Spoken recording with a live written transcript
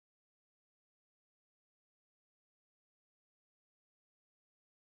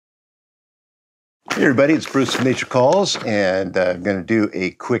Hey everybody, it's Bruce from Nature Calls, and I'm going to do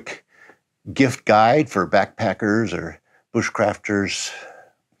a quick gift guide for backpackers or bushcrafters,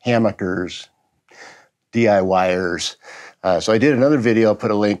 hammockers, DIYers. So I did another video. I'll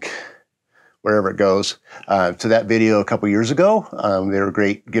put a link wherever it goes to that video a couple years ago. They were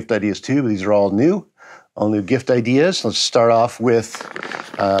great gift ideas too, but these are all new gift ideas. Let's start off with,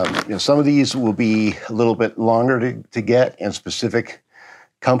 some of these will be a little bit longer to get, and specific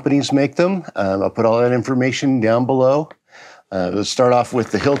companies make them. I'll put all that information down below. Let's start off with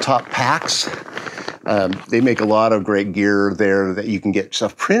the Hilltop packs. They make a lot of great gear there that you can get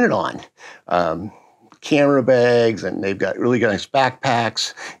stuff printed on. Camera bags, and they've got really nice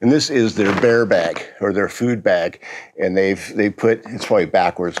backpacks. And this is their bear bag, or their food bag. And they put, it's probably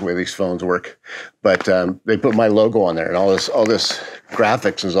backwards the way these phones work, but they put my logo on there, and all this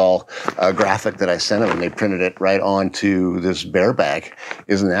graphics is all a graphic that I sent them, and they printed it right onto this bear bag.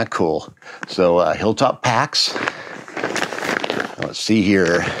 Isn't that cool? So Hilltop packs. Let's see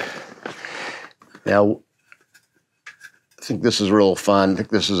here. Now, I think this is real fun. I think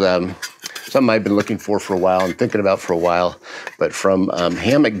this is something I've been looking for a while and thinking about for a while, but from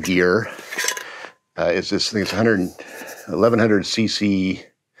Hammock Gear. It's this thing, it's 1100 cc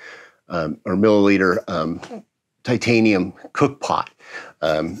or milliliter titanium cook pot.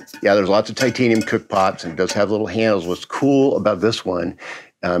 Yeah, there's lots of titanium cook pots, and it does have little handles. What's cool about this one,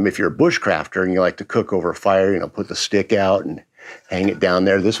 if you're a bushcrafter and you like to cook over a fire, put the stick out and hang it down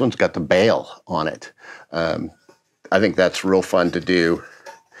there, this one's got the bail on it. I think that's real fun to do.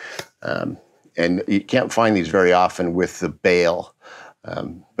 And you can't find these very often with the bail,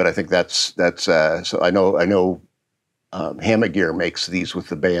 but I think that's so I know Hammock Gear makes these with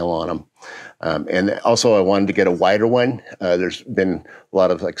the bail on them, and also I wanted to get a wider one. There's been a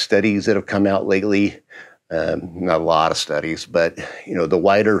lot of studies that have come out lately, not a lot of studies, but the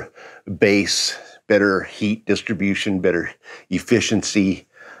wider base, better heat distribution, better efficiency.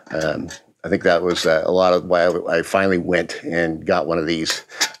 I think that was a lot of why I finally went and got one of these.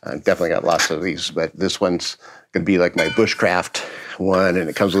 Definitely got lots of these, but this one's going to be like my bushcraft one, and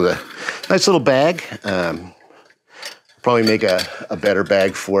it comes with a nice little bag. Probably make a better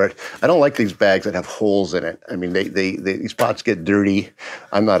bag for it. I don't like these bags that have holes in it. I mean, these pots get dirty.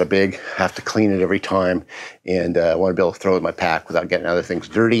 I'm not a big, have to clean it every time, and I want to be able to throw it in my pack without getting other things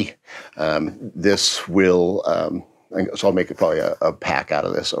dirty. This will... so I'll make it probably a pack out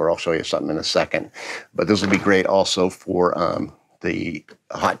of this, or I'll show you something in a second. But this will be great also for the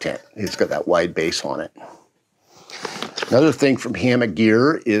hot tent. It's got that wide base on it. Another thing from Hammock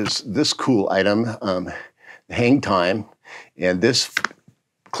Gear is this cool item, hang time. And this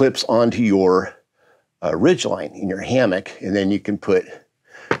clips onto your ridge line in your hammock, and then you can put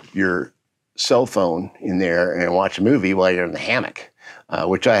your cell phone in there and watch a movie while you're in the hammock,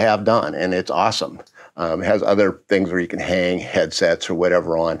 which I have done, and it's awesome. It has other things where you can hang headsets or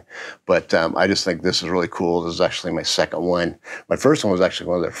whatever on, but I just think this is really cool. This is actually my second one. My first one was actually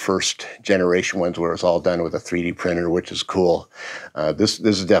one of their first generation ones where it's all done with a 3D printer, which is cool. This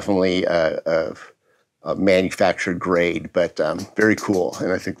is definitely a manufactured grade, but very cool.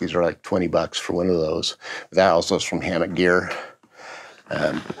 And I think these are like $20 for one of those. That also is from Hammock Gear.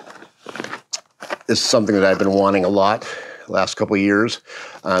 This is something that I've been wanting a lot the last couple of years.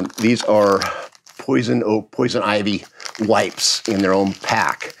 These are poison ivy wipes in their own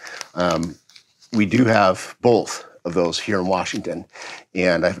pack. We do have both of those here in Washington,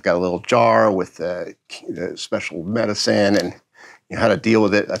 and I've got a little jar with the special medicine and how to deal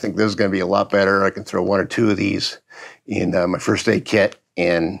with it. I think this is going to be a lot better. I can throw one or two of these in my first aid kit,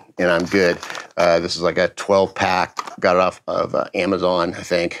 and I'm good. This is like a 12-pack. Got it off of Amazon, I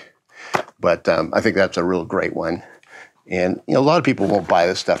think, but I think that's a real great one. And a lot of people won't buy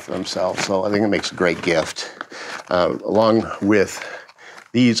this stuff for themselves, so I think it makes a great gift. Along with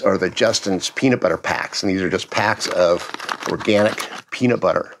these are the Justin's peanut butter packs, and these are just packs of organic peanut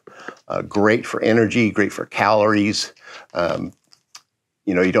butter. Great for energy, great for calories.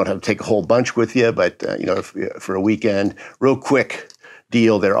 You don't have to take a whole bunch with you, but for a weekend, real quick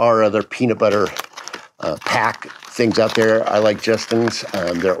deal. There are other peanut butter pack things out there. I like Justin's.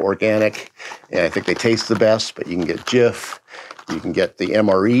 They're organic, and I think they taste the best, but you can get Jif. You can get the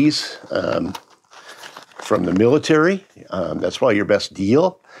MREs from the military. That's probably your best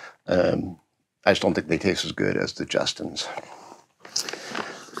deal. I just don't think they taste as good as the Justin's.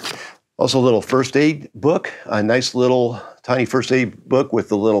 Also, a little first aid book, a nice little tiny first aid book with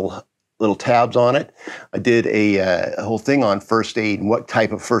the little tabs on it. I did a whole thing on first aid and what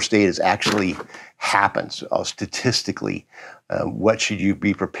type of first aid is actually happens statistically. What should you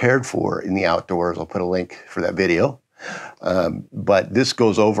be prepared for in the outdoors? I'll put a link for that video. But this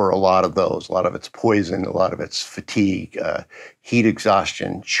goes over a lot of those. A lot of it's poison, a lot of it's fatigue, heat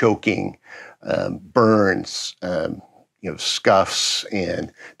exhaustion, choking, burns, scuffs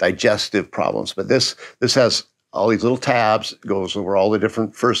and digestive problems. But this has all these little tabs, goes over all the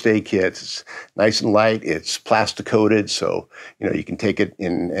different first aid kits. It's nice and light. It's plastic coated, so you can take it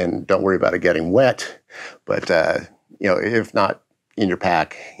in and don't worry about it getting wet. But if not in your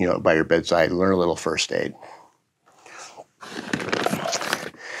pack, by your bedside, learn a little first aid.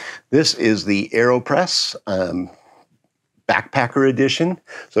 This is the AeroPress Backpacker Edition.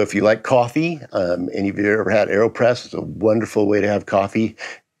 So if you like coffee, any of you ever had AeroPress, it's a wonderful way to have coffee.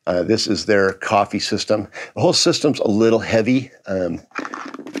 This is their coffee system. The whole system's a little heavy.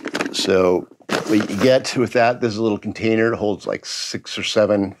 So what you get with that, this is a little container. It holds like 6 or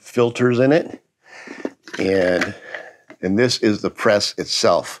 7 filters in it. And this is the press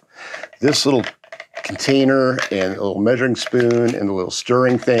itself. This little container and a little measuring spoon and a little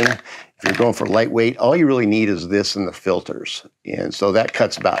stirring thing. If you're going for lightweight, all you really need is this and the filters. And so that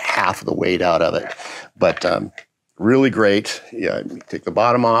cuts about half of the weight out of it. But really great. Yeah, you take the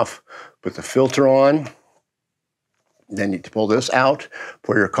bottom off, put the filter on. Then you pull this out,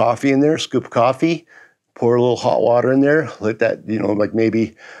 pour your coffee in there, scoop of coffee, pour a little hot water in there, let that, like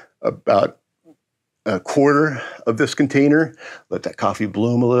maybe about a quarter of this container, let that coffee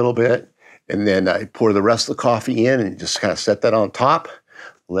bloom a little bit. And then I pour the rest of the coffee in and just kind of set that on top,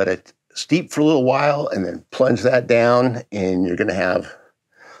 let it steep for a little while, and then plunge that down, and you're going to have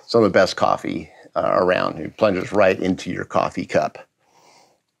some of the best coffee around. It plunges right into your coffee cup.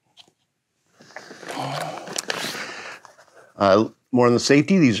 More on the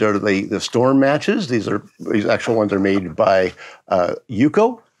safety, these are the storm matches. These actual ones are made by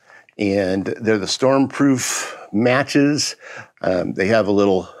Uco, and they're the stormproof matches. They have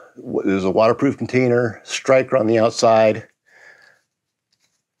there's a waterproof container, striker on the outside,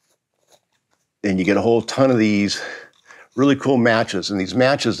 and you get a whole ton of these really cool matches. And these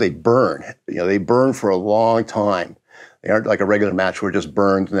matches, they burn. They burn for a long time. They aren't like a regular match where it just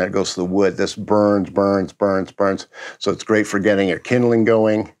burns and then it goes to the wood. This burns. So it's great for getting your kindling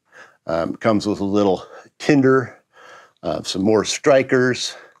going. Comes with a little tinder, some more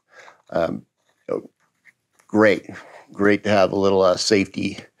strikers. Great to have a little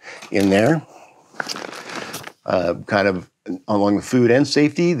safety in there. Kind of along the food and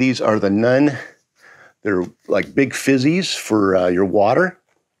safety, these are the NUUN. They're like big fizzies for your water.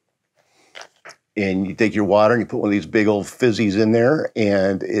 And you take your water and you put one of these big old fizzies in there,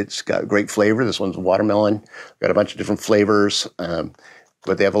 and it's got great flavor. This one's watermelon. Got a bunch of different flavors,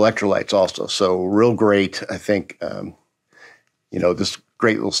 but they have electrolytes also. So real great, I think, this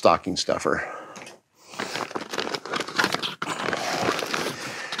great little stocking stuffer.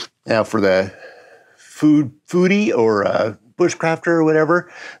 Now for the foodie or bushcrafter or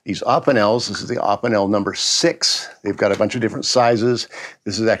whatever, these Opinels, this is the Opinel number 6. They've got a bunch of different sizes.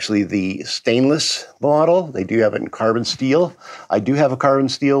 This is actually the stainless model. They do have it in carbon steel. I do have a carbon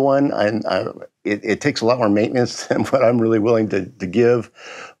steel one, and it takes a lot more maintenance than what I'm really willing to give,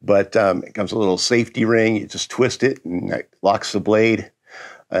 but it comes with a little safety ring. You just twist it and it locks the blade.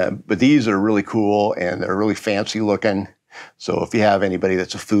 But these are really cool, and they're really fancy looking. So if you have anybody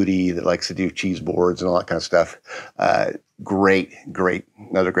that's a foodie that likes to do cheese boards and all that kind of stuff, great,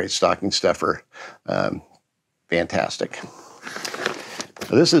 another great stocking stuffer. Fantastic.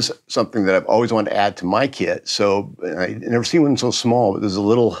 So this is something that I've always wanted to add to my kit. So I've never seen one so small, but there's a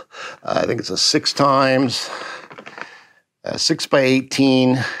little, I think it's a 6 by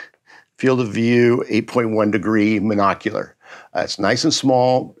 18 field of view, 8.1 degree monocular. It's nice and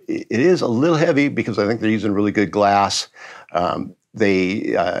small. It is a little heavy because I think they're using really good glass. I'm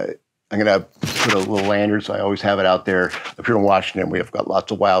going to put a little lanyard, so I always have it out there. Up here in Washington, we have got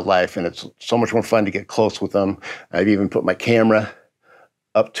lots of wildlife, and it's so much more fun to get close with them. I've even put my camera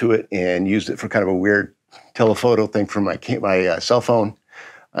up to it and used it for kind of a weird telephoto thing from my cell phone.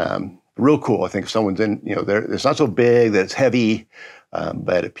 Real cool. I think if someone's in, it's not so big that it's heavy,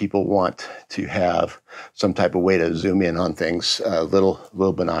 but if people want to have some type of way to zoom in on things, little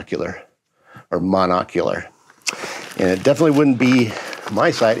binocular or monocular. And it definitely wouldn't be my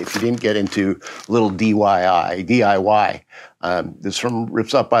site if you didn't get into little DIY. This from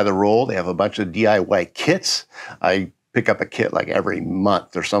Rips Up by the Roll. They have a bunch of DIY kits. I pick up a kit like every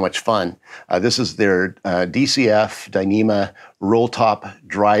month. They're so much fun. This is their DCF Dyneema Roll Top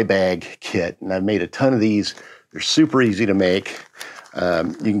Dry Bag Kit. And I've made a ton of these. They're super easy to make.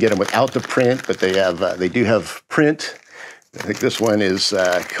 You can get them without the print, but they do have print. I think this one is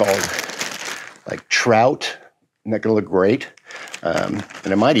called like Trout. Isn't that going to look great? And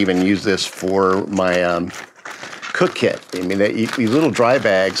I might even use this for my cook kit. I mean, these little dry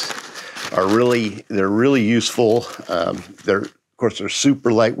bags are they're really useful. Of course, they're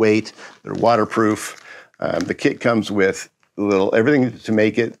super lightweight. They're waterproof. The kit comes with everything to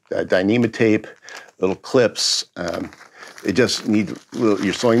make it, Dyneema tape, little clips. It just needs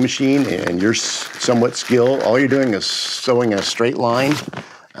your sewing machine and you're somewhat skilled. All you're doing is sewing in a straight line.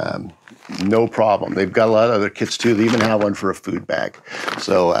 No problem. They've got a lot of other kits too. They even have one for a food bag.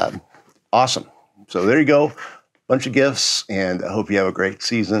 So awesome. So there you go. Bunch of gifts, and I hope you have a great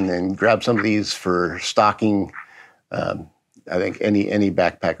season, and grab some of these for stocking. I think any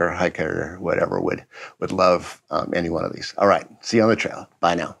backpacker, hiker, or whatever would love any one of these. All right. See you on the trail.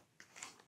 Bye now.